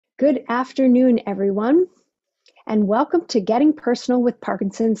Good afternoon, everyone, and welcome to Getting Personal with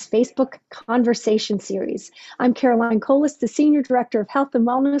Parkinson's Facebook Conversation Series. I'm Caroline Colas, the Senior Director of Health and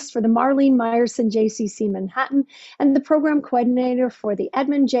Wellness for the Marlene Meyerson JCC Manhattan and the Program Coordinator for the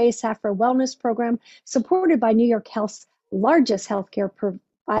Edmund J. Safra Wellness Program, supported by New York Health's largest healthcare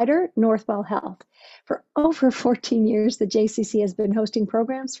provider, Northwell Health. For over 14 years, the JCC has been hosting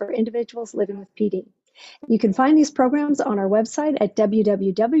programs for individuals living with PD. You can find these programs on our website at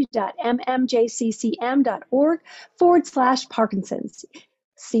www.mmjccm.org/Parkinson's.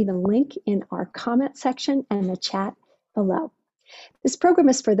 See the link in our comment section and the chat below. This program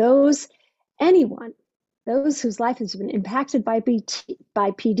is for those whose life has been impacted by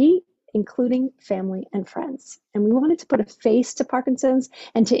PD, including family and friends. And we wanted to put a face to Parkinson's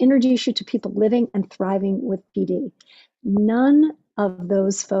and to introduce you to people living and thriving with PD. None of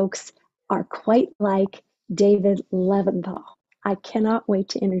those folks are quite like David Leventhal. I cannot wait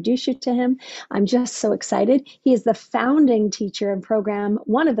to introduce you to him. I'm just so excited. He is the founding teacher and program,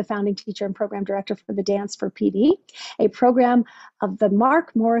 one of the founding teacher and program director for the Dance for PD, a program of the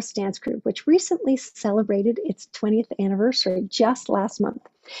Mark Morris Dance Group, which recently celebrated its 20th anniversary just last month.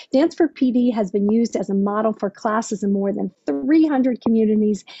 Dance for PD has been used as a model for classes in more than 300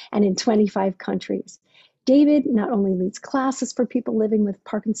 communities and in 25 countries. David not only leads classes for people living with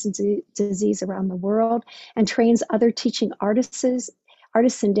Parkinson's disease around the world and trains other teaching artists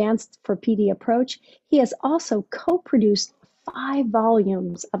in Dance for PD approach, he has also co-produced 5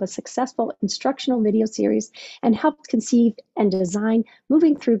 volumes of a successful instructional video series and helped conceive and design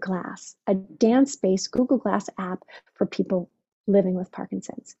Moving Through Glass, a dance-based Google Glass app for people living with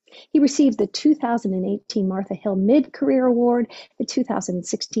Parkinson's. He received the 2018 Martha Hill Mid-Career Award, the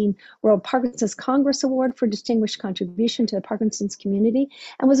 2016 World Parkinson's Congress Award for Distinguished Contribution to the Parkinson's Community,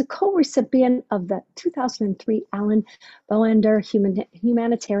 and was a co-recipient of the 2003 Alan Boander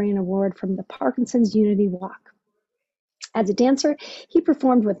Humanitarian Award from the Parkinson's Unity Walk. As a dancer, he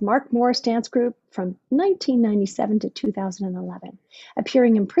performed with Mark Morris Dance Group from 1997 to 2011,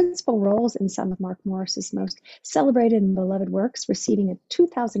 appearing in principal roles in some of Mark Morris's most celebrated and beloved works, receiving a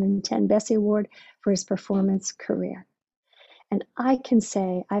 2010 Bessie Award for his performance career. And I can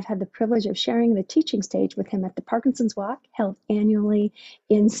say I've had the privilege of sharing the teaching stage with him at the Parkinson's Walk, held annually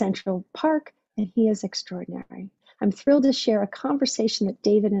in Central Park, and he is extraordinary. I'm thrilled to share a conversation that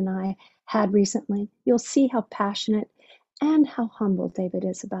David and I had recently. You'll see how passionate and how humble David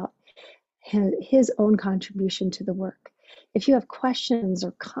is about his own contribution to the work. If you have questions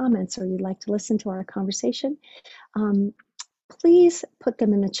or comments or you'd like to listen to our conversation, please put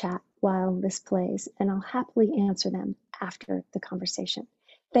them in the chat while this plays, and I'll happily answer them after the conversation.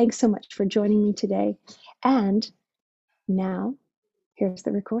 Thanks so much for joining me today. And now, here's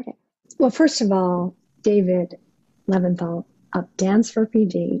the recording. Well, first of all, David Leventhal of Dance for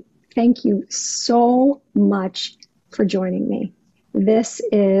PD, thank you so much for joining me. This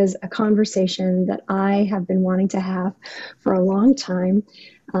is a conversation that I have been wanting to have for a long time.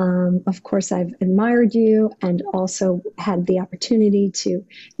 Of course, I've admired you and also had the opportunity to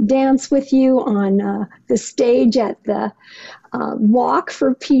dance with you on the stage at the Walk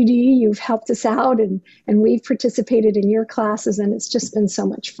for PD. You've helped us out and we've participated in your classes, and it's just been so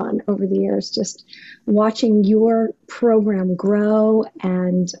much fun over the years, just watching your program grow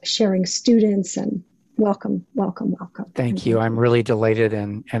and sharing students. And welcome, welcome, welcome. Thank you. I'm really delighted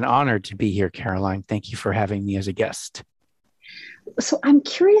and honored to be here, Caroline. Thank you for having me as a guest. So I'm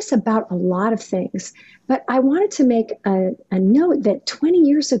curious about a lot of things, but I wanted to make a note that 20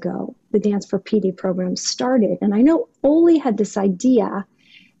 years ago, the Dance for PD program started. And I know Oli had this idea,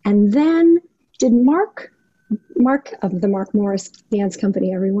 and then did Mark of the Mark Morris Dance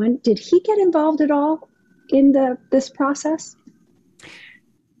Company, everyone, did he get involved at all in this process?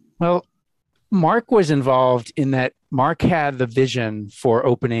 Well, Mark was involved in that. Mark had the vision for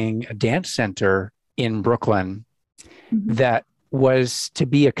opening a dance center in Brooklyn that was to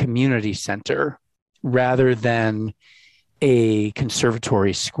be a community center rather than a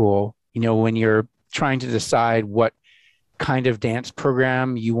conservatory school. You know, when you're trying to decide what kind of dance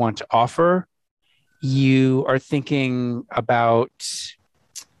program you want to offer, you are thinking about,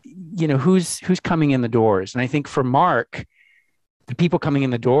 you know, who's coming in the doors. And I think for Mark, the people coming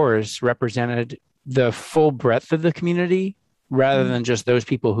in the doors represented the full breadth of the community rather than just those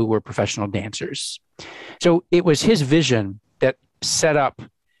people who were professional dancers. So it was his vision that set up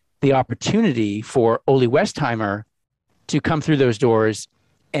the opportunity for Oli Westheimer to come through those doors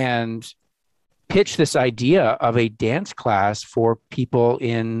and pitch this idea of a dance class for people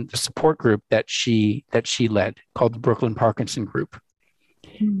in the support group that she led, called the Brooklyn Parkinson Group.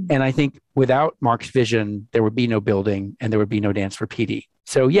 And I think without Mark's vision, there would be no building and there would be no Dance for PD.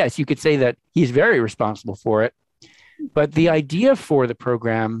 So yes, you could say that he's very responsible for it. But the idea for the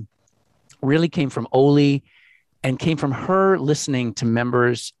program really came from Oli and came from her listening to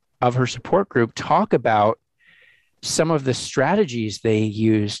members of her support group talk about some of the strategies they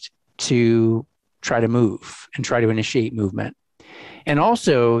used to try to move and try to initiate movement. And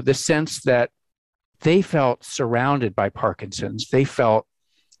also the sense that they felt surrounded by Parkinson's. They felt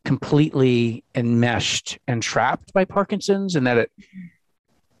completely enmeshed and trapped by Parkinson's, and that it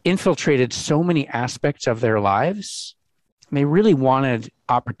infiltrated so many aspects of their lives. And they really wanted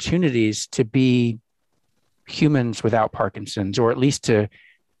opportunities to be humans without Parkinson's, or at least to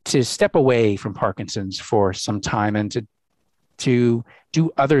step away from Parkinson's for some time and to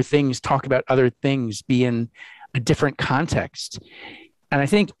do other things, talk about other things, be in a different context. And I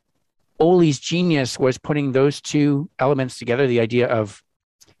think Oli's genius was putting those two elements together, the idea of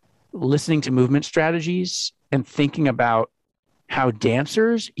listening to movement strategies and thinking about how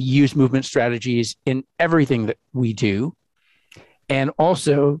dancers use movement strategies in everything that we do. And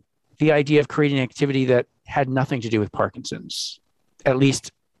also the idea of creating an activity that had nothing to do with Parkinson's, at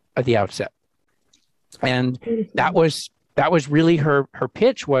least at the outset. And that was really her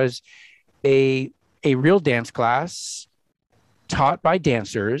pitch, was a real dance class taught by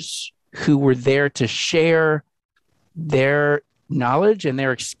dancers who were there to share their knowledge and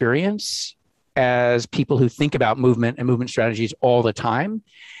their experience as people who think about movement and movement strategies all the time,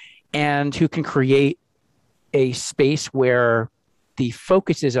 and who can create a space where the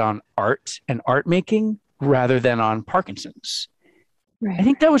focus is on art and art making rather than on Parkinson's. Right. I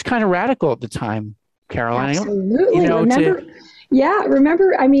think that was kind of radical at the time, Caroline. Absolutely.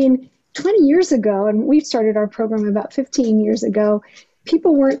 Remember, I mean, 20 years ago, and we started our program about 15 years ago,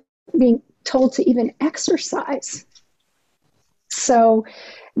 people weren't being told to even exercise. So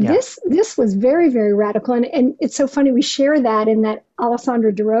this was very, very radical. And it's so funny, we share that in that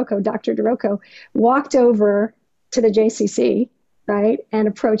Alessandra DeRocco, Dr. DeRocco, walked over to the JCC, right, and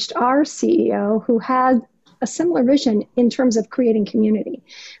approached our CEO, who had a similar vision in terms of creating community.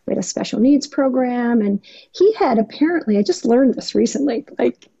 We had a special needs program, and he had apparently, I just learned this recently,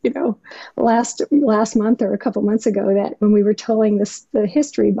 last month or a couple months ago, that when we were telling the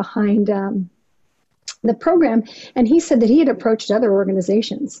history behind the program, and he said that he had approached other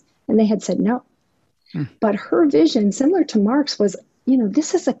organizations and they had said no. But her vision, similar to Mark's, was,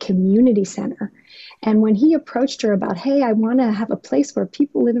 this is a community center. And when he approached her about, hey, I want to have a place where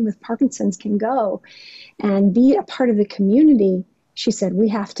people living with Parkinson's can go and be a part of the community, she said, we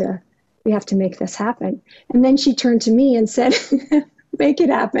have to make this happen. And then she turned to me and said, make it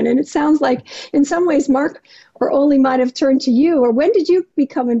happen. And it sounds like in some ways Mark or Oli might have turned to you. Or when did you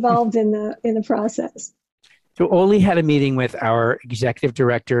become involved in the process? So Oli had a meeting with our executive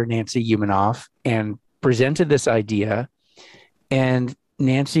director, Nancy Humanoff, and presented this idea. And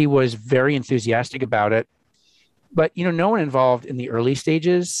Nancy was very enthusiastic about it. But, no one involved in the early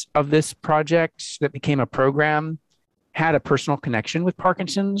stages of this project that became a program had a personal connection with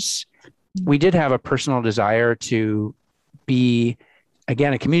Parkinson's. We did have a personal desire to be,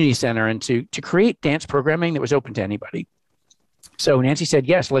 again, a community center and to create dance programming that was open to anybody. So Nancy said,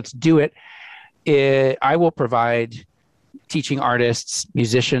 yes, let's do it. I will provide teaching artists,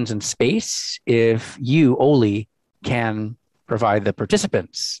 musicians, and space if you, Oli, can provide the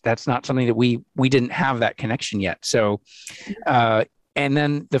participants. That's not something that we didn't have that connection yet. So, and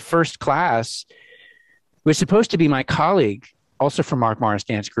then the first class was supposed to be my colleague, also from Mark Morris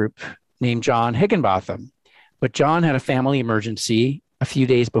Dance Group, named John Higginbotham. But John had a family emergency a few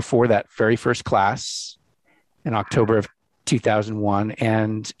days before that very first class in October of 2001.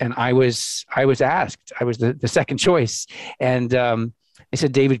 And I was asked, I was the second choice. And they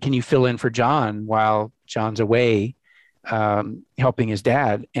said, David, can you fill in for John while John's away helping his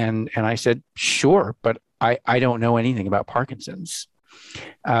dad? And I said, sure, but I don't know anything about Parkinson's.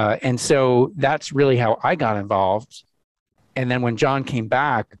 And so that's really how I got involved. And then when John came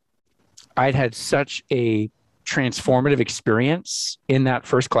back, I'd had such a transformative experience in that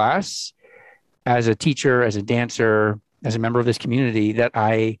first class as a teacher, as a dancer, as a member of this community, that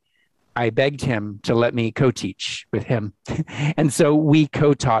I begged him to let me co-teach with him. And so we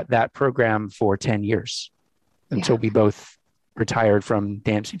co-taught that program for 10 years until we both retired from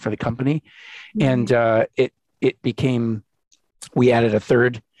dancing for the company. And it became, we added a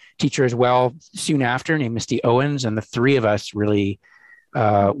third teacher as well soon after, named Misty Owens, and the three of us really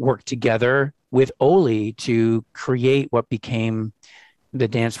worked together with Oli to create what became the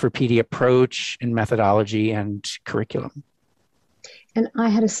Dance for PD approach and methodology and curriculum. And I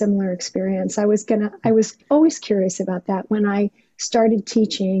had a similar experience. I was always curious about that. When I started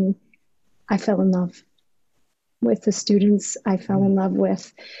teaching, I fell in love. with the students. I fell in love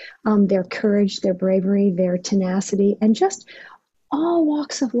with their courage, their bravery, their tenacity, and just all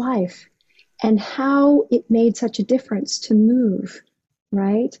walks of life, and how it made such a difference to move,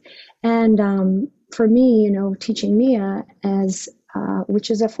 right? And for me, teaching Mia as which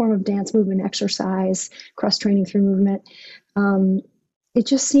is a form of dance movement exercise, cross training through movement, it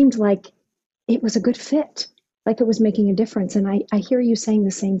just seemed like it was a good fit, like it was making a difference. And I hear you saying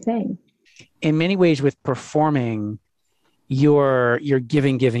the same thing. In many ways, with performing, you're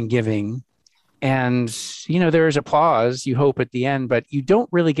giving, giving, giving. And, there is applause, you hope, at the end, but you don't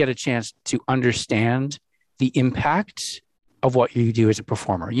really get a chance to understand the impact of what you do as a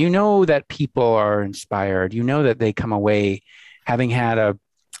performer. You know that people are inspired. You know that they come away having had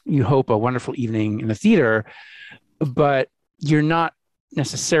you hope, a wonderful evening in the theater, but you're not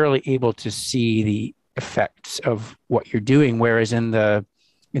necessarily able to see the effects of what you're doing. Whereas in the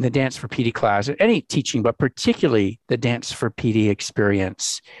Dance for PD class, any teaching, but particularly the Dance for PD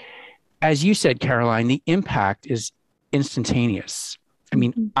experience, as you said, Caroline, the impact is instantaneous. I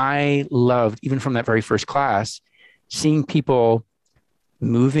mean, I loved, even from that very first class, seeing people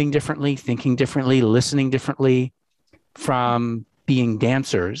moving differently, thinking differently, listening differently, from being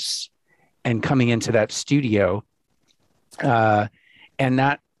dancers and coming into that studio. And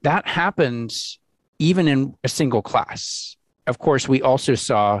that happened even in a single class. Of course, we also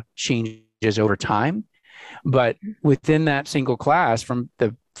saw changes over time, but within that single class, from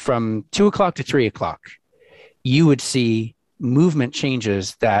 2 o'clock to 3 o'clock, you would see movement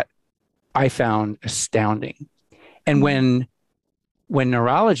changes that I found astounding. And when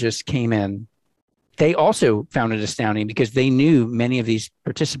neurologists came in, they also found it astounding, because they knew many of these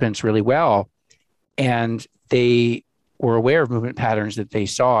participants really well, and they were aware of movement patterns that they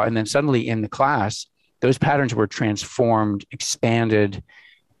saw. And then suddenly in the class, those patterns were transformed, expanded,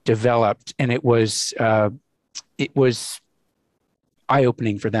 developed, and it was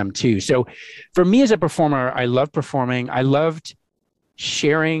eye-opening for them too. So for me as a performer, I loved performing. I loved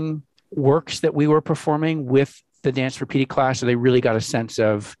sharing works that we were performing with the Dance for PD class, so they really got a sense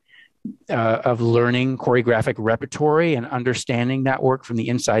of learning choreographic repertory and understanding that work from the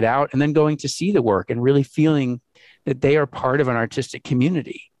inside out, and then going to see the work and really feeling that they are part of an artistic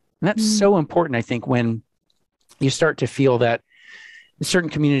community. And that's so important, I think, when you start to feel that certain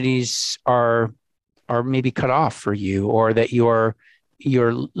communities are maybe cut off for you, or that you're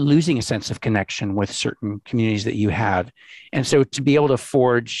losing a sense of connection with certain communities that you had. And so to be able to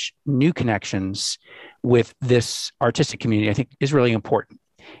forge new connections with this artistic community, I think, is really important.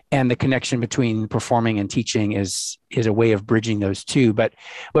 And the connection between performing and teaching is a way of bridging those two. But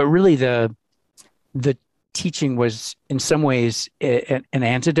really the teaching was in some ways an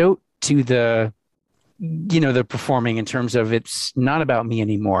antidote to the performing, in terms of, it's not about me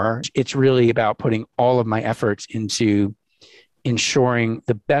anymore. It's really about putting all of my efforts into ensuring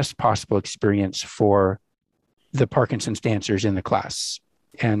the best possible experience for the Parkinson's dancers in the class.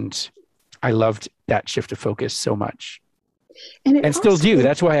 And I loved that shift of focus so much. And still do.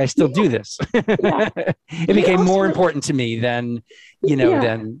 That's why I still do this. It became more important to me than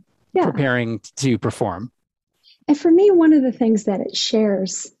preparing to perform. And for me, one of the things that it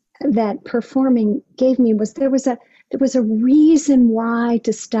shares that performing gave me was there was a reason why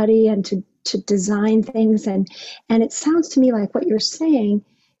to study and to design things. And it sounds to me like what you're saying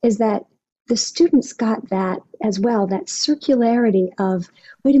is that the students got that as well, that circularity of,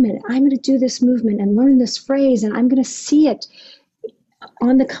 wait a minute, I'm going to do this movement and learn this phrase, and I'm going to see it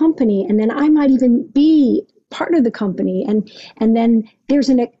on the company, and then I might even be part of the company. And then there's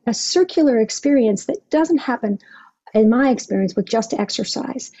a circular experience that doesn't happen, in my experience, with just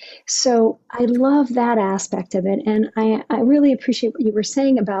exercise. So I love that aspect of it. And I really appreciate what you were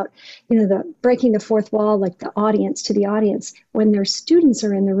saying about, the breaking the fourth wall, like the audience to the audience. When their students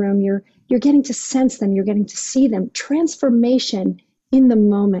are in the room, you're getting to sense them, you're getting to see them. Transformation in the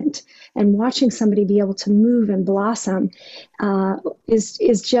moment, and watching somebody be able to move and blossom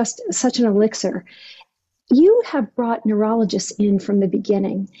is just such an elixir. You have brought neurologists in from the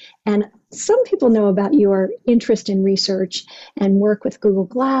beginning, and some people know about your interest in research and work with Google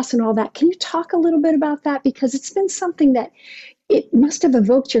Glass and all that. Can you talk a little bit about that? Because it's been something that it must have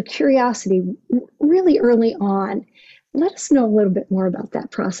evoked your curiosity really early on. Let us know a little bit more about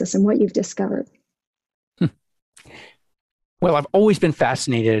that process and what you've discovered. Well, I've always been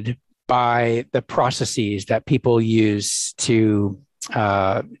fascinated by the processes that people use to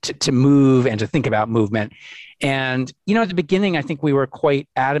move and to think about movement. And, at the beginning, I think we were quite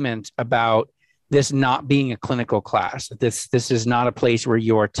adamant about this not being a clinical class. This is not a place where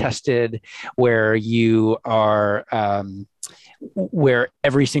you're tested, where you are where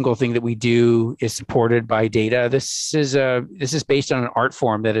every single thing that we do is supported by data. This is based on an art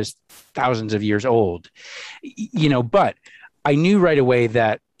form that is thousands of years old, but I knew right away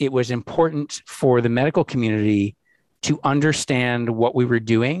that it was important for the medical community to understand what we were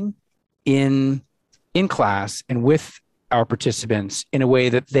doing in class and with our participants in a way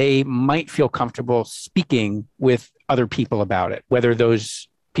that they might feel comfortable speaking with other people about it, whether those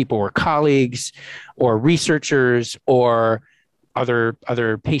people were colleagues or researchers or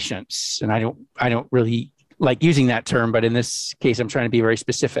other patients. And I don't really like using that term, but in this case, I'm trying to be very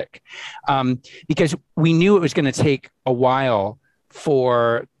specific, because we knew it was going to take a while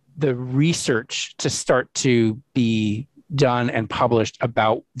for the research to start to be done and published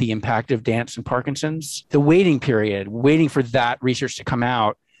about the impact of dance and Parkinson's. The waiting period, waiting for that research to come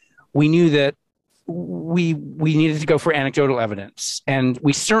out, we knew that we needed to go for anecdotal evidence. And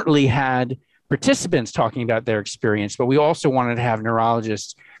we certainly had participants talking about their experience, but we also wanted to have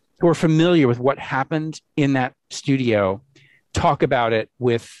neurologists who are familiar with what happened in that studio talk about it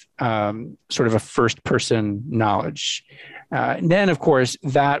with sort of a first person knowledge. And then, of course,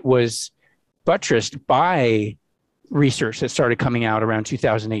 that was buttressed by research that started coming out around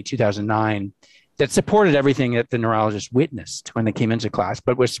 2008, 2009 that supported everything that the neurologists witnessed when they came into class,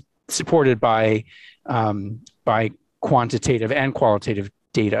 but was supported by quantitative and qualitative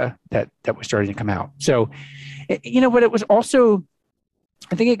data that was starting to come out. So, but it was also,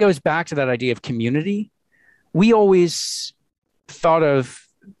 I think it goes back to that idea of community. We always thought of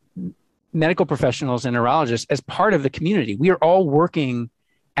medical professionals and neurologists as part of the community. We are all working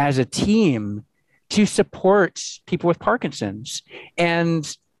as a team to support people with Parkinson's. And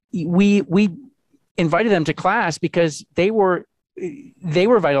we invited them to class because they were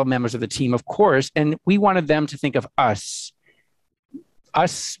vital members of the team, of course, and we wanted them to think of us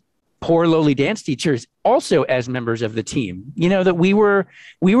poor lowly dance teachers also as members of the team, that we were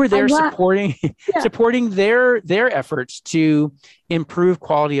there supporting supporting their efforts to improve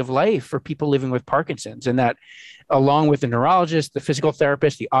quality of life for people living with Parkinson's, and that along with the neurologist, the physical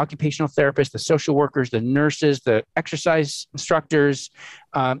therapist, the occupational therapist, the social workers, the nurses, the exercise instructors,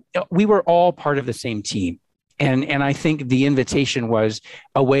 we were all part of the same team. And I think the invitation was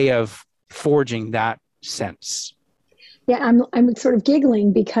a way of forging that sense. Yeah, I'm sort of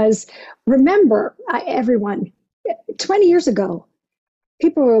giggling because remember, everyone, 20 years ago,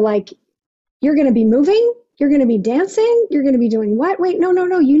 people were like, you're going to be moving, you're going to be dancing, you're going to be doing what? Wait, no,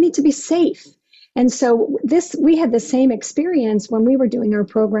 you need to be safe. And so we had the same experience when we were doing our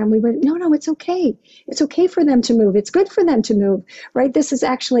program. We were, no, it's okay. It's okay for them to move. It's good for them to move, right? This is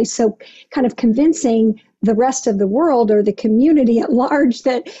actually so kind of convincing the rest of the world or the community at large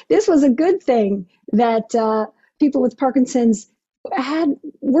that this was a good thing, that people with Parkinson's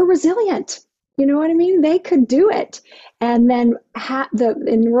were resilient. You know what I mean? They could do it. And then the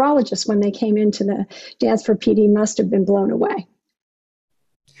neurologists, when they came into the Dance for PD, must have been blown away,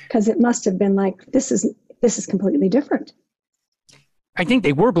 because it must have been like, this is completely different. I think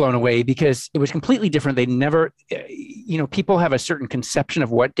they were blown away because it was completely different. They never, people have a certain conception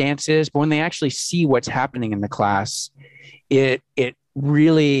of what dance is, but when they actually see what's happening in the class, it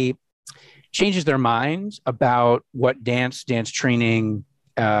really changes their minds about what dance training,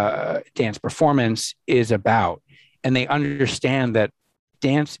 dance performance is about. And they understand that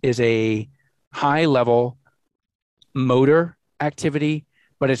dance is a high level motor activity,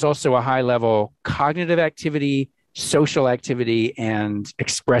 but it's also a high level cognitive activity, social activity, and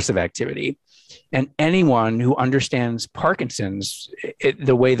expressive activity. And anyone who understands Parkinson's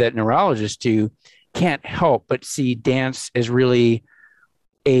the way that neurologists do can't help but see dance as really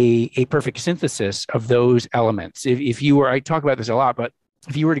a perfect synthesis of those elements. If you were, I talk about this a lot, but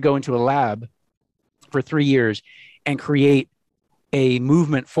if you were to go into a lab for 3 years and create a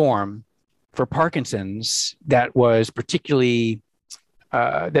movement form for Parkinson's that was particularly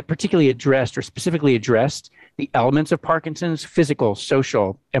addressed or specifically addressed the elements of Parkinson's, physical,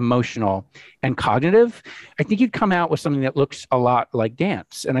 social, emotional, and cognitive, I think you'd come out with something that looks a lot like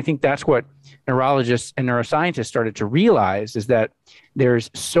dance. And I think that's what neurologists and neuroscientists started to realize, is that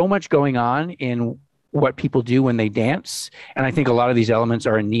there's so much going on in what people do when they dance. And I think a lot of these elements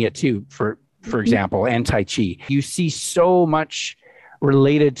are in Nia too, for example, and Tai Chi. You see so much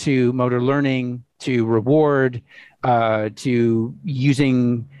related to motor learning, to reward, to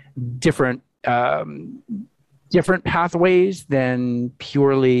using different pathways than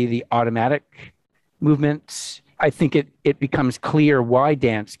purely the automatic movements. I think it becomes clear why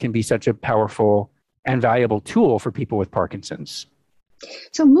dance can be such a powerful and valuable tool for people with Parkinson's.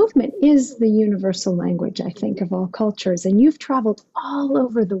 So movement is the universal language, I think, of all cultures. And you've traveled all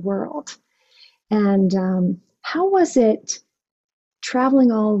over the world. And how was it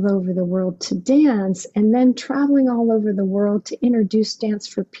traveling all over the world to dance, and then traveling all over the world to introduce dance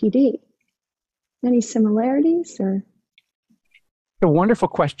for PD. Any similarities or? A wonderful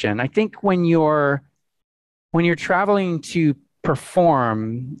question. I think when you're traveling to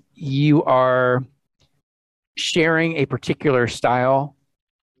perform, you are sharing a particular style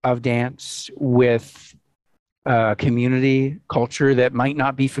of dance with a community culture that might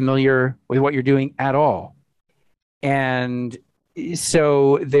not be familiar with what you're doing at all. And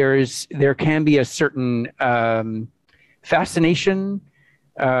so there can be a certain fascination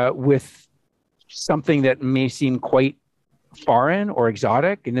with something that may seem quite foreign or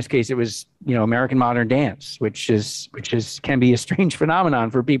exotic. In this case, it was, American modern dance, which can be a strange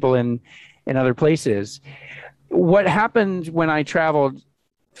phenomenon for people in other places. What happened when I traveled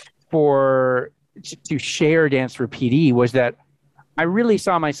to share dance for PD was that I really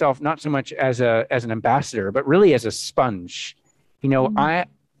saw myself not so much as an ambassador, but really as a sponge.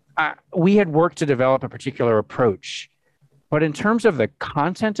 We had worked to develop a particular approach, but in terms of the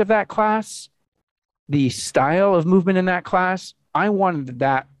content of that class, the style of movement in that class, I wanted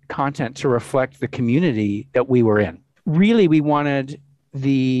that content to reflect the community that we were in. Really, we wanted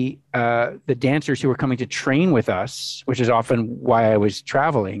the dancers who were coming to train with us, which is often why I was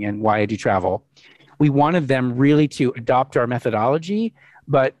traveling and why I do travel. We wanted them really to adopt our methodology,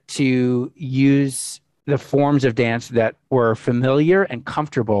 but to use the forms of dance that were familiar and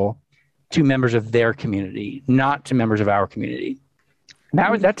comfortable to members of their community, not to members of our community.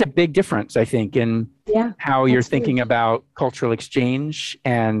 That's a big difference, I think, in how you're thinking about cultural exchange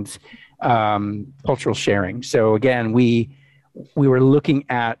and cultural sharing. So again, we were looking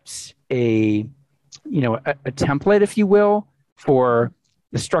at a template, if you will, for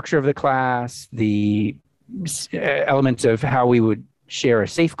the structure of the class, the elements of how we would share a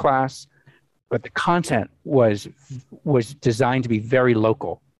safe class, but the content was designed to be very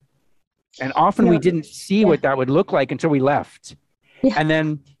local. And often we didn't see what that would look like until we left. Yeah. And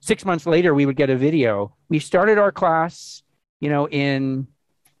then 6 months later, we would get a video. We started our class, in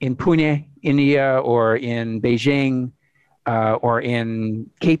Pune, India, or in Beijing, or in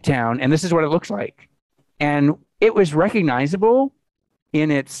Cape Town, and this is what it looks like. And it was recognizable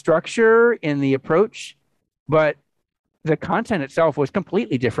in its structure, in the approach, but the content itself was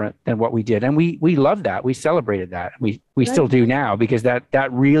completely different than what we did. And we loved that. We celebrated that. We still do now, because that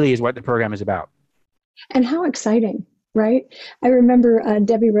really is what the program is about. And how exciting, right? I remember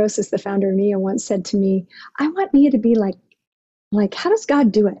Debbie Rosas, the founder of Nia, once said to me, I want Nia to be like, how does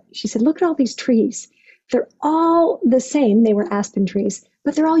God do it? She said, look at all these trees. They're all the same. They were aspen trees,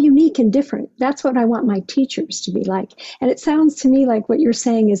 but they're all unique and different. That's what I want my teachers to be like. And it sounds to me like what you're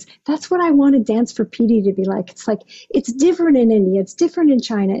saying is that's what I want to Dance for PD to be like. It's like, it's different in India. It's different in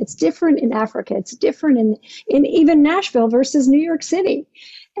China. It's different in Africa. It's different in even Nashville versus New York City.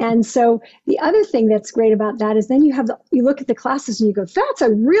 And so the other thing that's great about that is then you look at the classes and you go, that's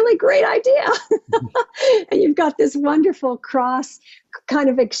a really great idea. And you've got this wonderful cross kind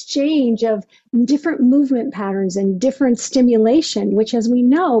of exchange of different movement patterns and different stimulation, which, as we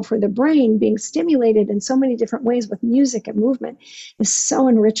know, for the brain, being stimulated in so many different ways with music and movement is so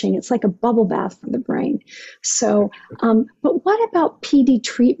enriching. It's like a bubble bath for the brain. So, but what about PD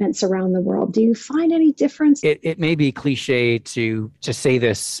treatments around the world? Do you find any difference? It may be cliche to say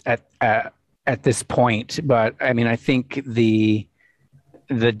this at this point, but I mean, I think the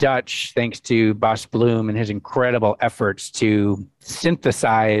Dutch, thanks to Bas Bloem and his incredible efforts to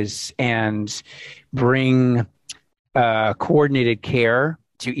synthesize and bring coordinated care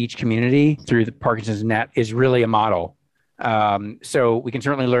to each community through the Parkinson's Net, is really a model. So we can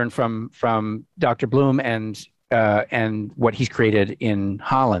certainly learn from Dr. Bloem and what he's created in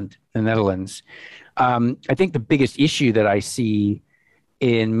Holland, the Netherlands. I think the biggest issue that I see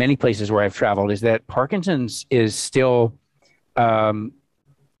in many places where I've traveled is that Parkinson's is still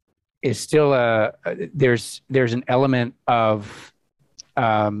there's an element of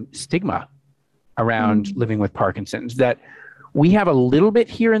stigma around living with Parkinson's that we have a little bit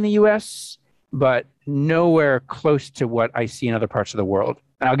here in the US, but nowhere close to what I see in other parts of the world.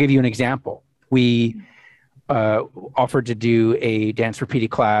 And I'll give you an example. We offered to do a Dance for PD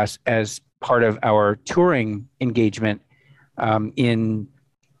class as part of our touring engagement in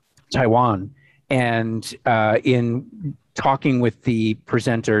Taiwan. And in talking with the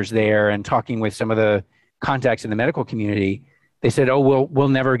presenters there and talking with some of the contacts in the medical community, they said, "Oh, we'll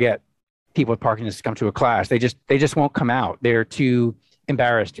never get people with Parkinson's to come to a class. They just won't come out. They're too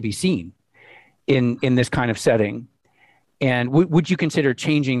embarrassed to be seen in this kind of setting." And would you consider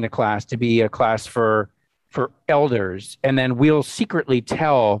changing the class to be a class for elders, and then we'll secretly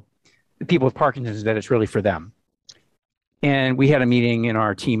tell the people with Parkinson's that it's really for them? And we had a meeting in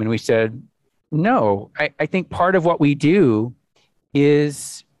our team and we said, no, I think part of what we do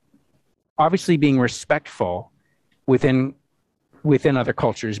is obviously being respectful within other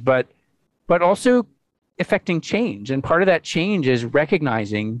cultures, but also affecting change. And part of that change is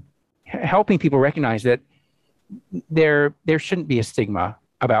helping people recognize that there shouldn't be a stigma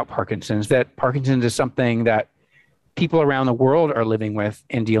about Parkinson's, that Parkinson's is something that people around the world are living with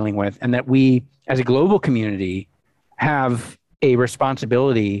and dealing with, and that we as a global community have a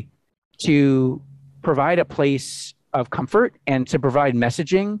responsibility to provide a place of comfort and to provide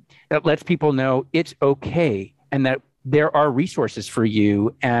messaging that lets people know it's okay and that there are resources for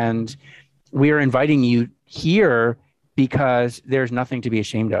you. And we are inviting you here because there's nothing to be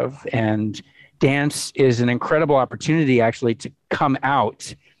ashamed of. And dance is an incredible opportunity actually to come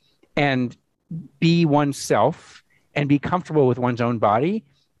out and be oneself and be comfortable with one's own body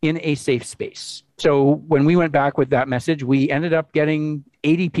in a safe space. So when we went back with that message, we ended up getting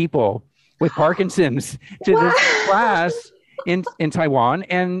 80 people with Parkinson's to this class in Taiwan.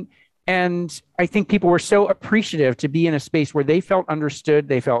 And I think people were so appreciative to be in a space where they felt understood,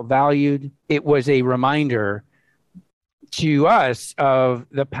 they felt valued. It was a reminder to us of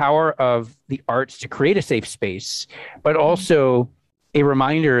the power of the arts to create a safe space, but also a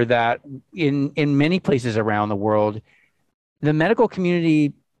reminder that in many places around the world, the medical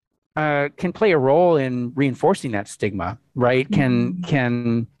community can play a role in reinforcing that stigma, right?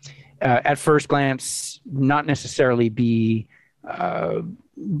 Can at first glance not necessarily be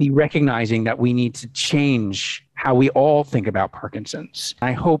recognizing that we need to change how we all think about Parkinson's.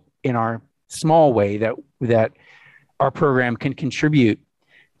 I hope in our small way that our program can contribute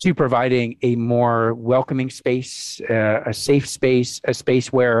to providing a more welcoming space, a safe space, a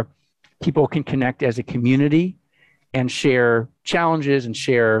space where people can connect as a community and share challenges and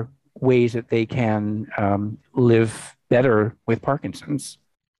share ways that they can live better with Parkinson's.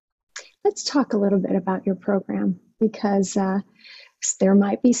 Let's talk a little bit about your program, because there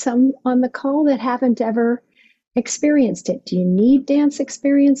might be some on the call that haven't ever experienced it. Do you need dance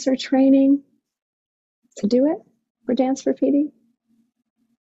experience or training to do it for Dance for PD?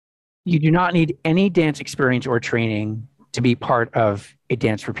 You do not need any dance experience or training to be part of a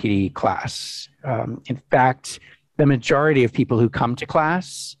Dance for PD class. In fact, the majority of people who come to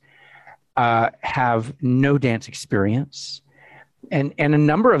class have no dance experience. And a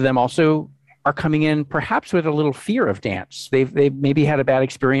number of them also are coming in perhaps with a little fear of dance. They've maybe had a bad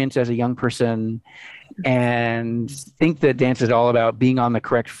experience as a young person and think that dance is all about being on the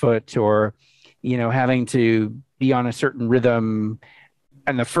correct foot, or, having to be on a certain rhythm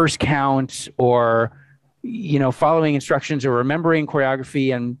and the first count, or, following instructions or remembering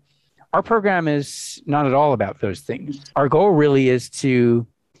choreography. And our program is not at all about those things. Our goal really is to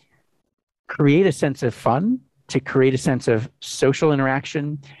create a sense of fun, to create a sense of social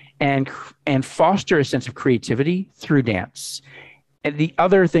interaction, and foster a sense of creativity through dance. And the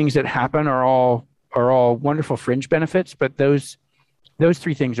other things that happen are all wonderful fringe benefits, but those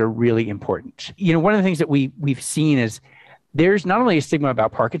three things are really important. One of the things that we've seen is there's not only a stigma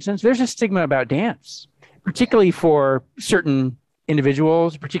about Parkinson's, there's a stigma about dance, particularly for certain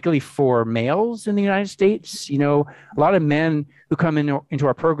individuals, particularly for males in the United States. A lot of men who come into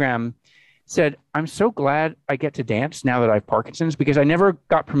our program said, I'm so glad I get to dance now that I have Parkinson's, because I never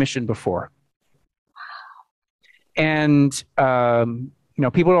got permission before. And,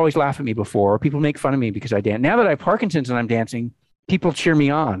 people would always laugh at me before, or people make fun of me because I dance. Now that I have Parkinson's and I'm dancing, people cheer me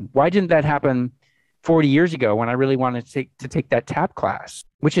on. Why didn't that happen 40 years ago when I really wanted to take that tap class?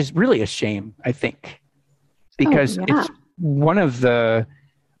 Which is really a shame, I think, because it's one of the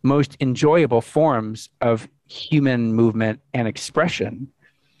most enjoyable forms of human movement and expression,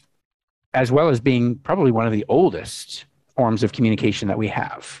 as well as being probably one of the oldest forms of communication that we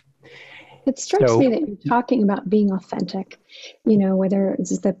have. It strikes me that you're talking about being authentic, whether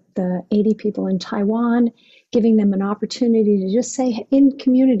it's the 80 people in Taiwan, giving them an opportunity to just say in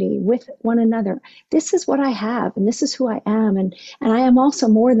community with one another, this is what I have, and this is who I am, and I am also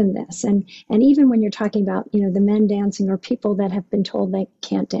more than this. And even when you're talking about, the men dancing or people that have been told they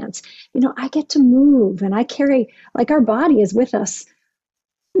can't dance, I get to move, and I carry, like, our body is with us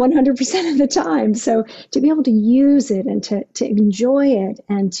 100% of the time. So to be able to use it and to enjoy it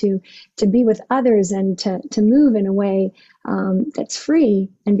and to be with others and to move in a way that's free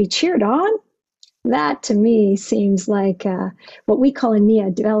and be cheered on, that to me seems like what we call in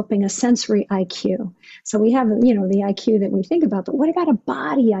NIA developing a sensory IQ. So we have, the IQ that we think about, but what about a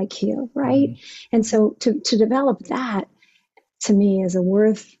body IQ, right? Mm-hmm. And so to develop that, to me, is a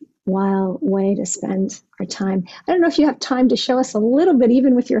wild way to spend our time. I don't know if you have time to show us a little bit,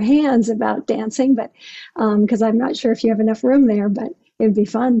 even with your hands, about dancing, but because I'm not sure if you have enough room there, but it'd be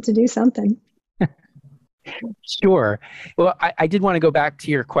fun to do something. Sure. Well, I did want to go back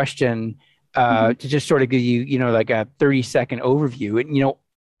to your question Mhm. to just sort of give you, like a 30-second overview. And,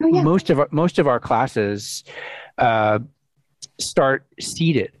 Oh, yeah. most of our classes uh, start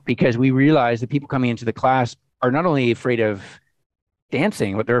seated because we realize that people coming into the class are not only afraid of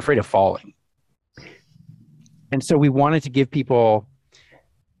dancing, but they're afraid of falling. And so we wanted to give people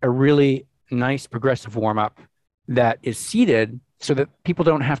a really nice progressive warm up that is seated so that people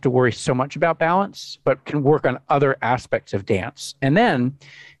don't have to worry so much about balance, but can work on other aspects of dance. And then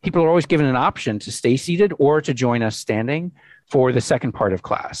people are always given an option to stay seated or to join us standing for the second part of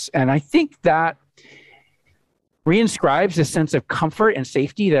class. And I think that reinscribes a sense of comfort and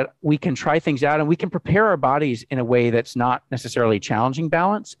safety that we can try things out and we can prepare our bodies in a way that's not necessarily challenging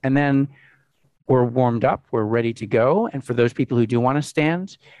balance. And then we're warmed up, we're ready to go. And for those people who do want to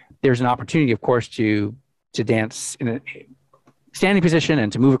stand, there's an opportunity, of course, to dance in a standing position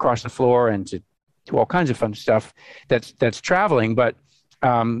and to move across the floor and to do all kinds of fun stuff that's traveling. But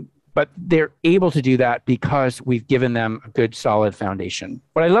they're able to do that because we've given them a good, solid foundation.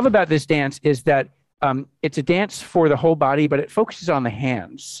 What I love about this dance is that it's a dance for the whole body, but it focuses on the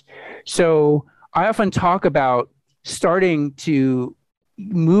hands. So I often talk about starting to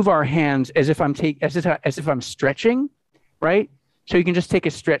move our hands as if I'm stretching, right? So you can just take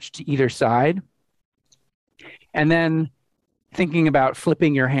a stretch to either side, and then thinking about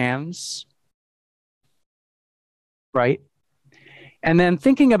flipping your hands, right? And then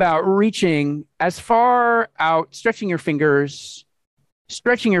thinking about reaching as far out, stretching your fingers,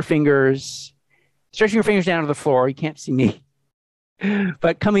 stretching your fingers, stretching your fingers down to the floor. You can't see me,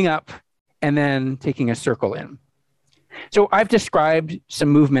 but coming up and then taking a circle in. So I've described some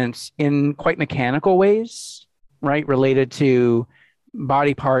movements in quite mechanical ways, right? Related to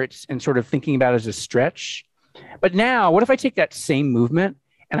body parts and sort of thinking about it as a stretch. But now, what if I take that same movement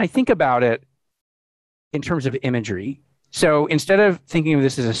and I think about it in terms of imagery? So instead of thinking of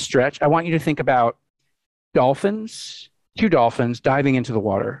this as a stretch, I want you to think about two dolphins diving into the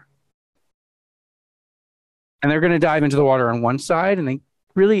water. And they're going to dive into the water on one side, and they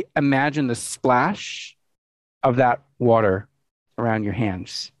really imagine the splash of that water around your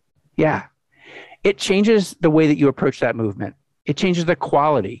hands. Yeah. It changes the way that you approach that movement. It changes the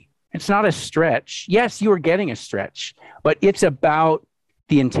quality. It's not a stretch. Yes, you are getting a stretch, but it's about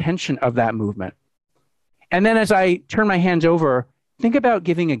the intention of that movement. And then as I turn my hands over, think about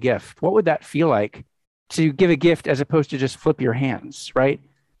giving a gift. What would that feel like to give a gift as opposed to just flip your hands, right?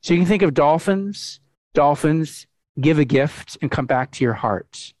 So you can think of dolphins, give a gift and come back to your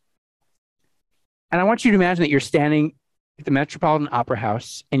heart. And I want you to imagine that you're standing at the Metropolitan Opera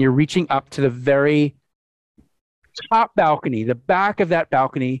House and you're reaching up to the very top balcony, the back of that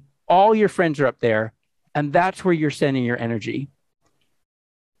balcony. All your friends are up there, and that's where you're sending your energy.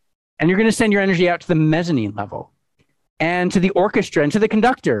 And you're going to send your energy out to the mezzanine level and to the orchestra and to the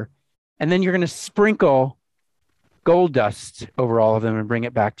conductor. And then you're going to sprinkle gold dust over all of them and bring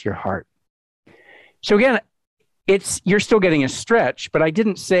it back to your heart. So again, you're still getting a stretch, but I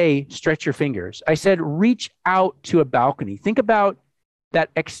didn't say stretch your fingers. I said reach out to a balcony. Think about that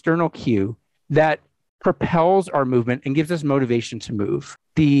external cue that propels our movement and gives us motivation to move.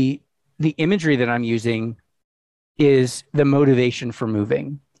 The imagery that I'm using is the motivation for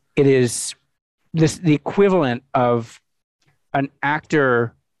moving. It is the equivalent of an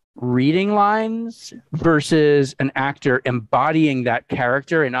actor reading lines versus an actor embodying that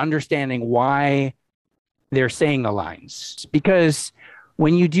character and understanding why they're saying the lines. Because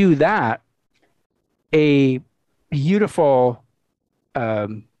when you do that, a beautiful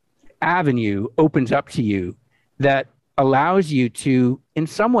avenue opens up to you that allows you to, in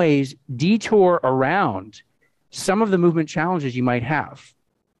some ways, detour around some of the movement challenges you might have.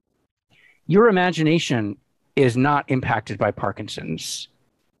 Your imagination is not impacted by Parkinson's,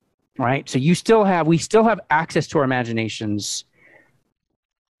 right? So we still have access to our imaginations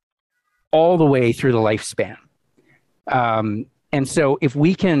all the way through the lifespan. And so if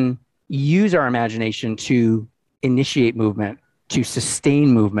we can use our imagination to initiate movement, to sustain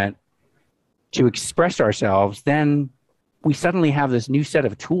movement, to express ourselves, then we suddenly have this new set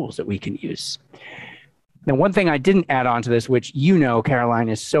of tools that we can use. Now, one thing I didn't add on to this, which Caroline,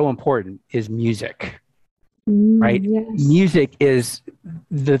 is so important, is music, right? Yes. Music is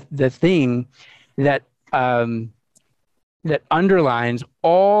the thing that that underlines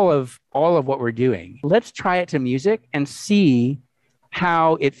all of what we're doing. Let's try it to music and see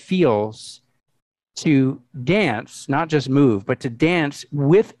how it feels to dance, not just move, but to dance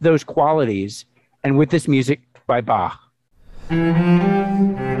with those qualities and with this music by Bach.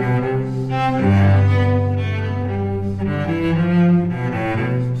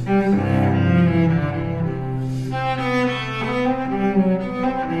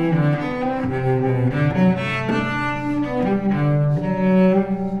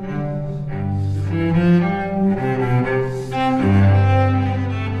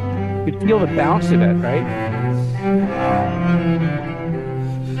 You feel the bounce of it, right?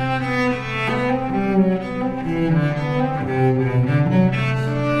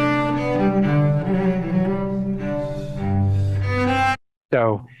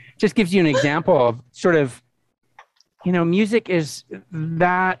 So just gives you an example of sort of, music is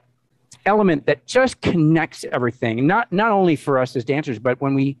that element that just connects everything. Not only for us as dancers, but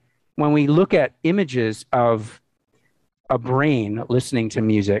when we look at images of a brain listening to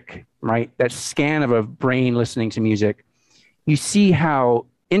music, right? That scan of a brain listening to music, you see how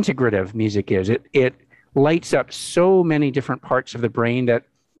integrative music is. It lights up so many different parts of the brain that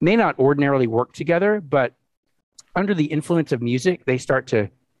may not ordinarily work together, but under the influence of music, they start to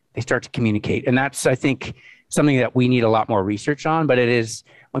communicate. And that's, I think, something that we need a lot more research on. But it is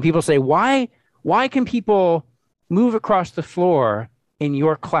when people say, why can people move across the floor in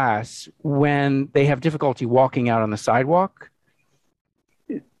your class when they have difficulty walking out on the sidewalk?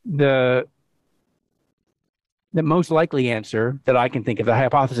 The most likely answer that I can think of, the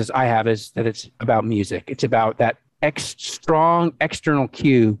hypothesis I have, is that it's about music. It's about that strong external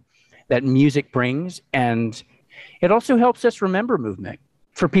cue that music brings. And it also helps us remember movement.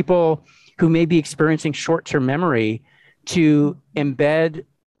 For people who may be experiencing short-term memory, to embed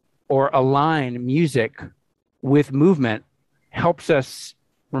or align music with movement helps us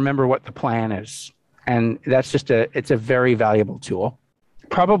remember what the plan is. And that's it's a very valuable tool,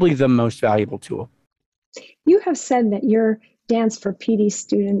 probably the most valuable tool. You have said that your Dance for PD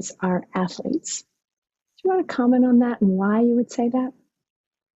students are athletes. Do you want to comment on that and why you would say that?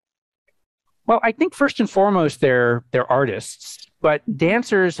 Well, I think first and foremost, they're artists, but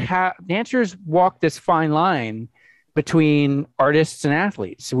dancers walk this fine line between artists and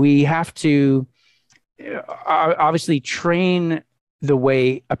athletes. We have to obviously train the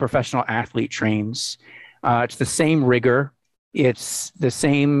way a professional athlete trains. It's the same rigor. It's the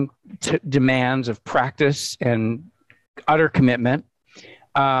same demands of practice and utter commitment.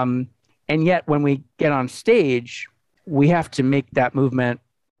 And yet when we get on stage, we have to make that movement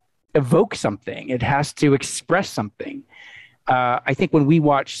evoke something. It has to express something. I think when we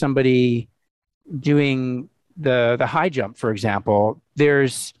watch somebody doing the high jump, for example,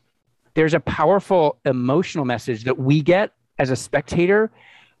 there's a powerful emotional message that we get as a spectator,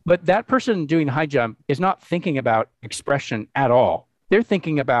 but that person doing the high jump is not thinking about expression at all. They're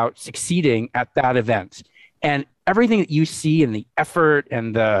thinking about succeeding at that event. And everything that you see in the effort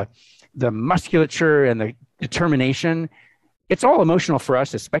and the musculature and the determination, it's all emotional for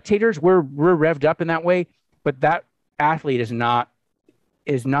us as spectators. We're revved up in that way, but that athlete is not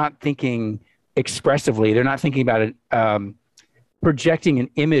thinking expressively. They're not thinking about it, projecting an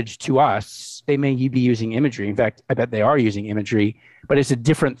image to us. They may be using imagery. In fact, I bet they are using imagery, but it's a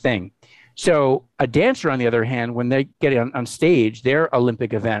different thing. So a dancer, on the other hand, when they get on stage, their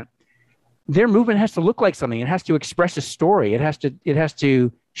Olympic event, their movement has to look like something. It has to express a story. It has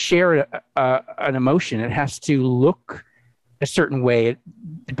to share an emotion. It has to look a certain way,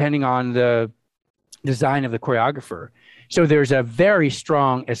 depending on the design of the choreographer. So there's a very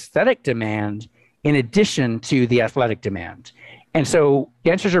strong aesthetic demand in addition to the athletic demand. And so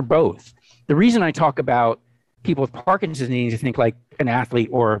dancers are both. The reason I talk about people with Parkinson's needing to think like an athlete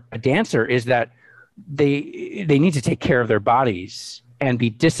or a dancer is that they need to take care of their bodies and be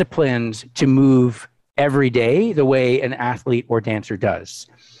disciplined to move every day the way an athlete or dancer does.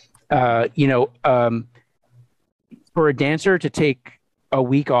 For a dancer to take a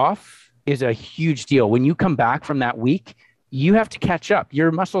week off is a huge deal. When you come back from that week, you have to catch up.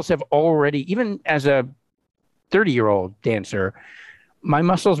 Your muscles have already, even as a 30-year-old dancer, my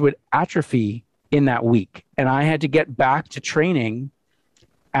muscles would atrophy in that week. And I had to get back to training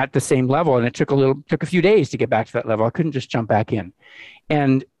at the same level. And it took a few days to get back to that level. I couldn't just jump back in.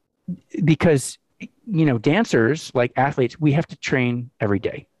 And because, dancers, like athletes, we have to train every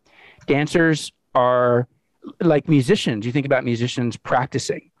day. Dancers are like musicians. You think about musicians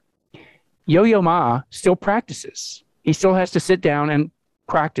practicing. Yo-Yo Ma still practices. He still has to sit down and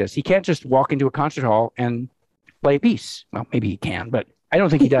practice. He can't just walk into a concert hall and play a piece. Well, maybe he can, but I don't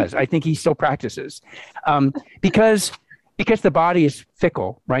think he does. I think he still practices because the body is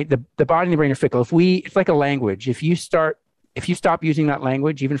fickle, right? The body and the brain are fickle. It's like a language. If you stop using that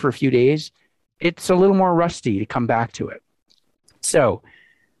language, even for a few days, it's a little more rusty to come back to it. So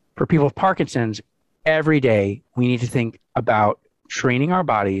for people with Parkinson's, every day we need to think about training our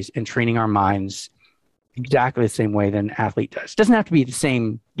bodies and training our minds exactly the same way that an athlete does. It doesn't have to be the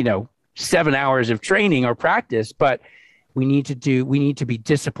same, 7 hours of training or practice, but we need to be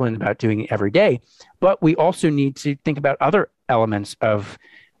disciplined about doing it every day. But we also need to think about other elements of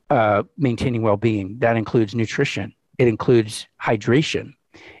maintaining well-being. That includes nutrition. It includes hydration.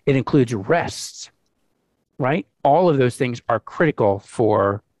 It includes rest, right? All of those things are critical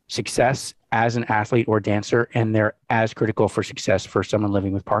for success as an athlete or dancer, and they're as critical for success for someone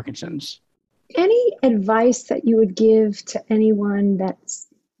living with Parkinson's. Any advice that you would give to anyone that's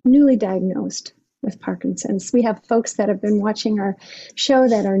newly diagnosed with Parkinson's? We have folks that have been watching our show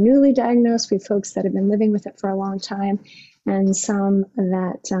that are newly diagnosed. We have folks that have been living with it for a long time, and some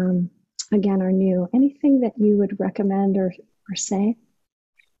that, again, are new. Anything that you would recommend or say?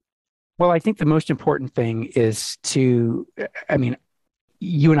 Well, I think the most important thing is you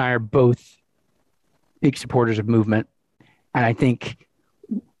and I are both big supporters of movement. And I think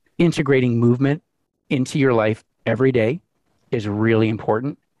integrating movement into your life every day is really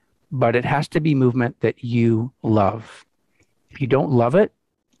important, but it has to be movement that you love. If you don't love it,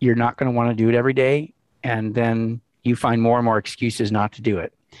 you're not going to want to do it every day. And then you find more and more excuses not to do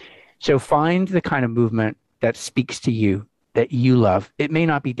it. So find the kind of movement that speaks to you, that you love. It may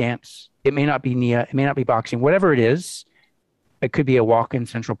not be dance. It may not be Nia. It may not be boxing. Whatever it is, it could be a walk in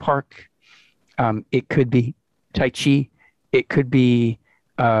Central Park. It could be Tai Chi. It could be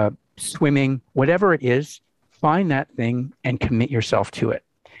swimming. Whatever it is, find that thing and commit yourself to it.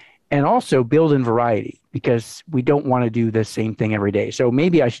 And also build in variety, because we don't want to do the same thing every day. So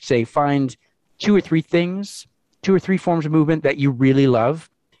maybe I should say find 2 or 3 things, 2 or 3 forms of movement that you really love,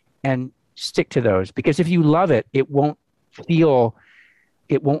 and stick to those. Because if you love it, it won't feel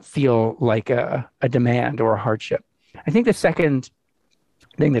like a demand or a hardship. I think the second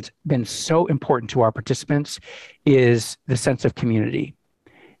thing that's been so important to our participants is the sense of community.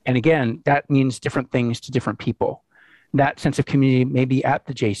 And again, that means different things to different people. That sense of community may be at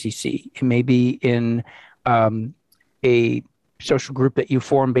the JCC. It may be in a social group that you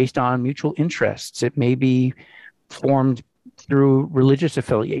form based on mutual interests. It may be formed through religious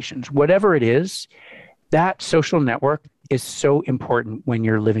affiliations. Whatever it is, that social network is so important when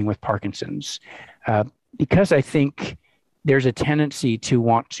you're living with Parkinson's, because I think there's a tendency to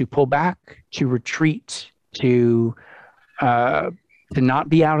want to pull back, to retreat, to not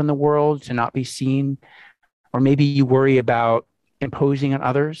be out in the world, to not be seen, or maybe you worry about imposing on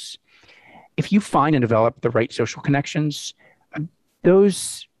others. If you find and develop the right social connections,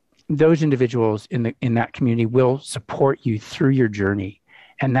 those individuals in that community will support you through your journey,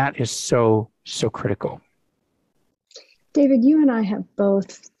 and that is so critical. David, you and I have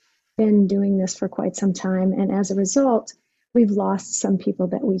both been doing this for quite some time, and as a result, we've lost some people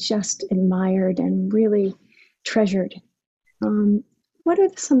that we just admired and really treasured. What are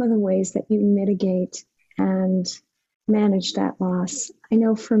some of the ways that you mitigate and manage that loss? I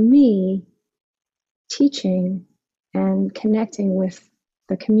know for me, teaching and connecting with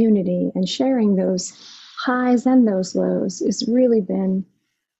the community and sharing those highs and those lows has really been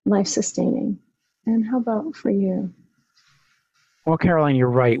life-sustaining. And how about for you? Well, Caroline, you're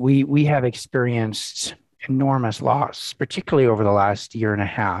right. We have experienced enormous loss, particularly over the last year and a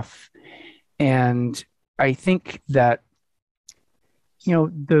half. And I think that,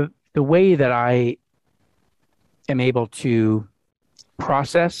 the way that I am able to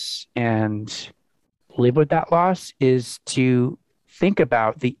process and live with that loss is to think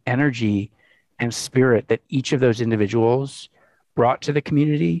about the energy and spirit that each of those individuals brought to the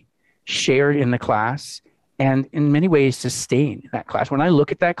community, shared in the class, and in many ways sustain that class. When I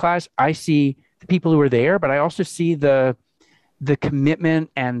look at that class, I see the people who are there, but I also see the commitment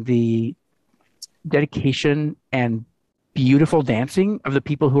and the dedication and beautiful dancing of the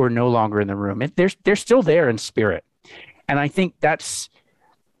people who are no longer in the room. They're still there in spirit. And I think that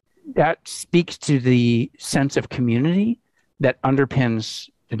speaks to the sense of community that underpins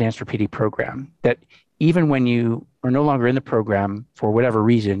the Dance for PD program, that even when you are no longer in the program for whatever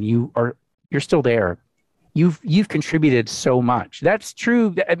reason, you're still there. You've contributed so much. That's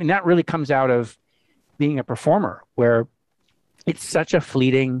true. I mean, that really comes out of being a performer, where it's such a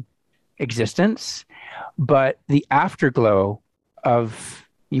fleeting existence, but the afterglow of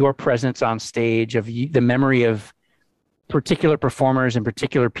your presence on stage, of the memory of particular performers and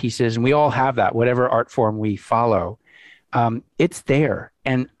particular pieces, and we all have that, whatever art form we follow, it's there.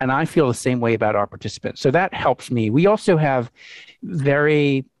 And I feel the same way about our participants. So that helps me. We also have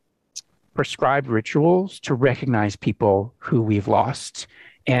very prescribed rituals to recognize people who we've lost.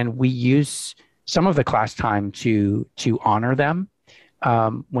 And we use some of the class time to honor them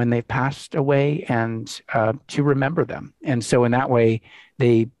when they've passed away, and to remember them. And so in that way,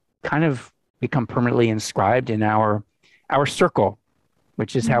 they kind of become permanently inscribed in our circle,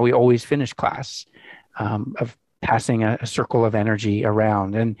 which is how we always finish class, of passing a circle of energy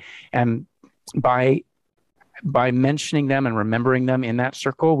around. And by mentioning them and remembering them in that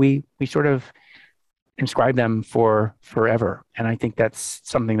circle, we sort of inscribe them for forever. And I think that's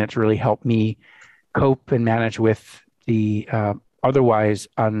something that's really helped me cope and manage with the otherwise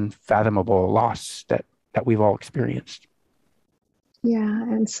unfathomable loss that we've all experienced. Yeah,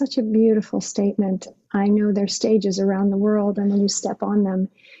 and such a beautiful statement. I know there's stages around the world, and when you step on them,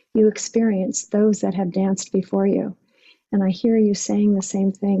 you experience those that have danced before you. And I hear you saying the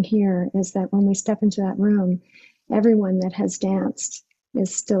same thing here, is that when we step into that room, everyone that has danced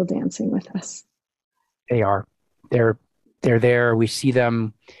is still dancing with us. They are. They're there. We see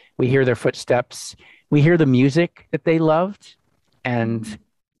them. We hear their footsteps. We hear the music that they loved, and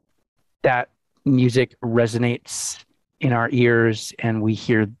that music resonates in our ears, and we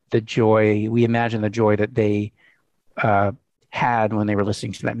hear the joy. We imagine the joy that they had when they were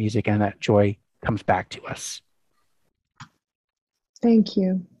listening to that music, and that joy comes back to us. Thank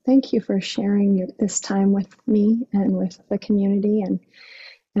you. Thank you for sharing this time with me and with the community,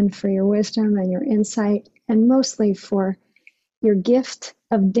 and for your wisdom and your insight, and mostly for your gift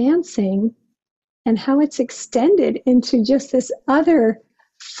of dancing and how it's extended into just this other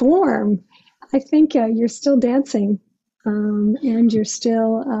form. I think you're still dancing, and you're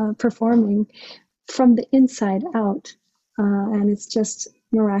still performing from the inside out. And it's just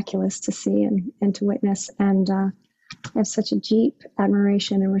miraculous to see and to witness. And I have such a deep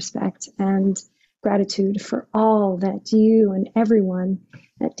admiration and respect and gratitude for all that you and everyone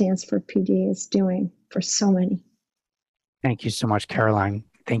at Dance for PD is doing for so many. Thank you so much, Caroline.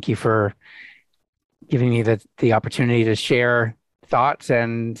 Thank you for giving me the opportunity to share thoughts,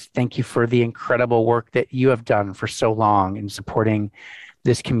 and thank you for the incredible work that you have done for so long in supporting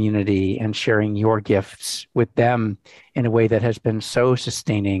this community and sharing your gifts with them in a way that has been so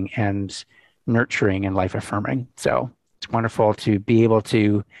sustaining and nurturing and life affirming. So it's wonderful to be able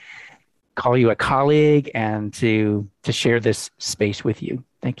to call you a colleague and to share this space with you.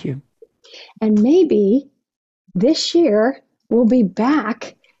 Thank you. And maybe this year we'll be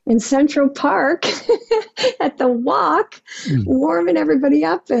back in Central Park at the walk, warming everybody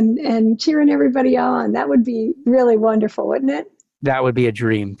up and cheering everybody on. That would be really wonderful, wouldn't it? That would be a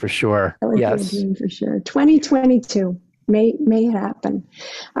dream for sure. That would be a dream for sure. 2022 may happen.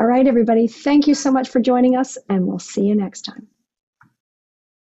 All right, everybody. Thank you so much for joining us, and we'll see you next time.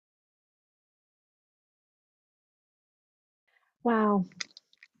 Wow.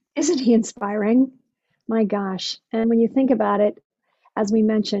 Isn't he inspiring? My gosh. And when you think about it, as we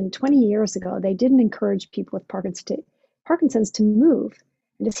mentioned, 20 years ago, they didn't encourage people with Parkinson's to move.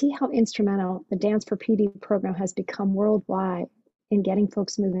 And to see how instrumental the Dance for PD program has become worldwide in getting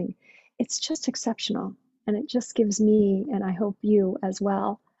folks moving, it's just exceptional. And it just gives me, and I hope you as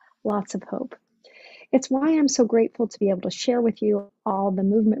well, lots of hope. It's why I'm so grateful to be able to share with you all the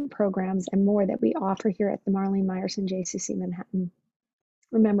movement programs and more that we offer here at the Marlene Meyerson JCC Manhattan.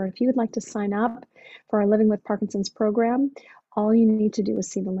 Remember, if you would like to sign up for our Living with Parkinson's program, all you need to do is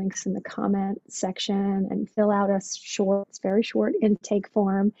see the links in the comment section and fill out a very short intake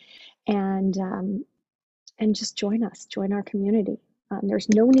form, and just join us, join our community. There's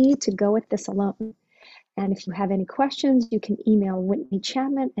no need to go at this alone. And if you have any questions, you can email Whitney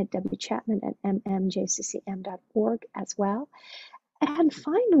Chapman at wchapman@mmjccm.org as well. And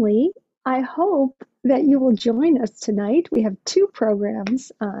finally, I hope that you will join us tonight. We have two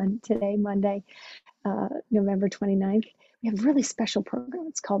programs on today, Monday, November 29th. We have a really special program.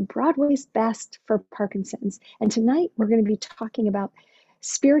 It's called Broadway's Best for Parkinson's. And tonight we're going to be talking about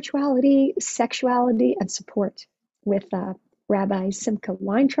spirituality, sexuality, and support with Rabbi Simcha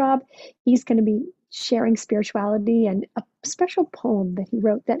Weintraub. He's going to be sharing spirituality and a special poem that he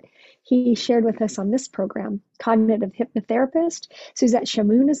wrote that he shared with us on this program. Cognitive hypnotherapist Suzette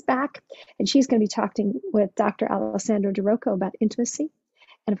Shamoun is back, and she's going to be talking with Dr. Alessandro DeRocco about intimacy.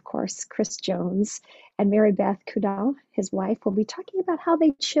 And of course, Chris Jones and Mary Beth Kudal, his wife, will be talking about how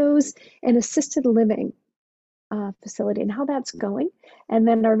they chose an assisted living facility and how that's going. And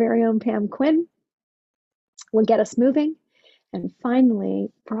then our very own Pam Quinn will get us moving. And finally,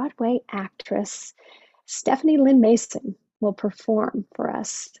 Broadway actress Stephanie Lynn Mason will perform for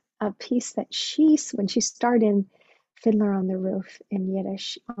us a piece that when she starred in Fiddler on the Roof in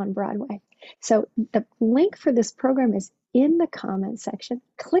Yiddish on Broadway. So the link for this program is in the comment section.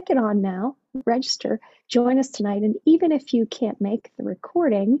 Click it on now, register, join us tonight. And even if you can't make the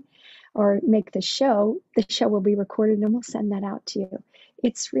recording, or make the show will be recorded and we'll send that out to you.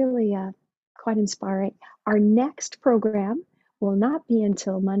 It's really quite inspiring. Our next program will not be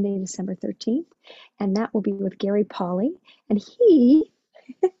until Monday, December 13th, and that will be with Gary Pauly. And he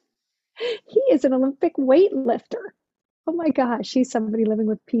is an Olympic weightlifter. Oh my gosh, he's somebody living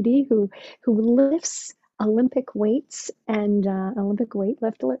with PD who lifts Olympic weights and Olympic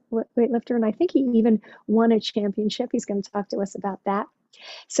weightlifter, and I think he even won a championship. He's going to talk to us about that.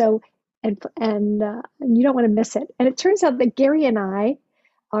 So, and you don't want to miss it. And it turns out that Gary and I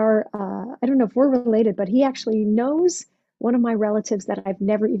are I don't know if we're related, but he actually knows one of my relatives that I've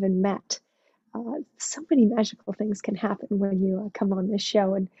never even met. So many magical things can happen when you come on this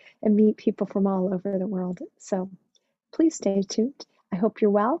show and meet people from all over the world. So please stay tuned. I hope you're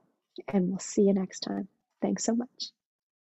well, and we'll see you next time. Thanks so much.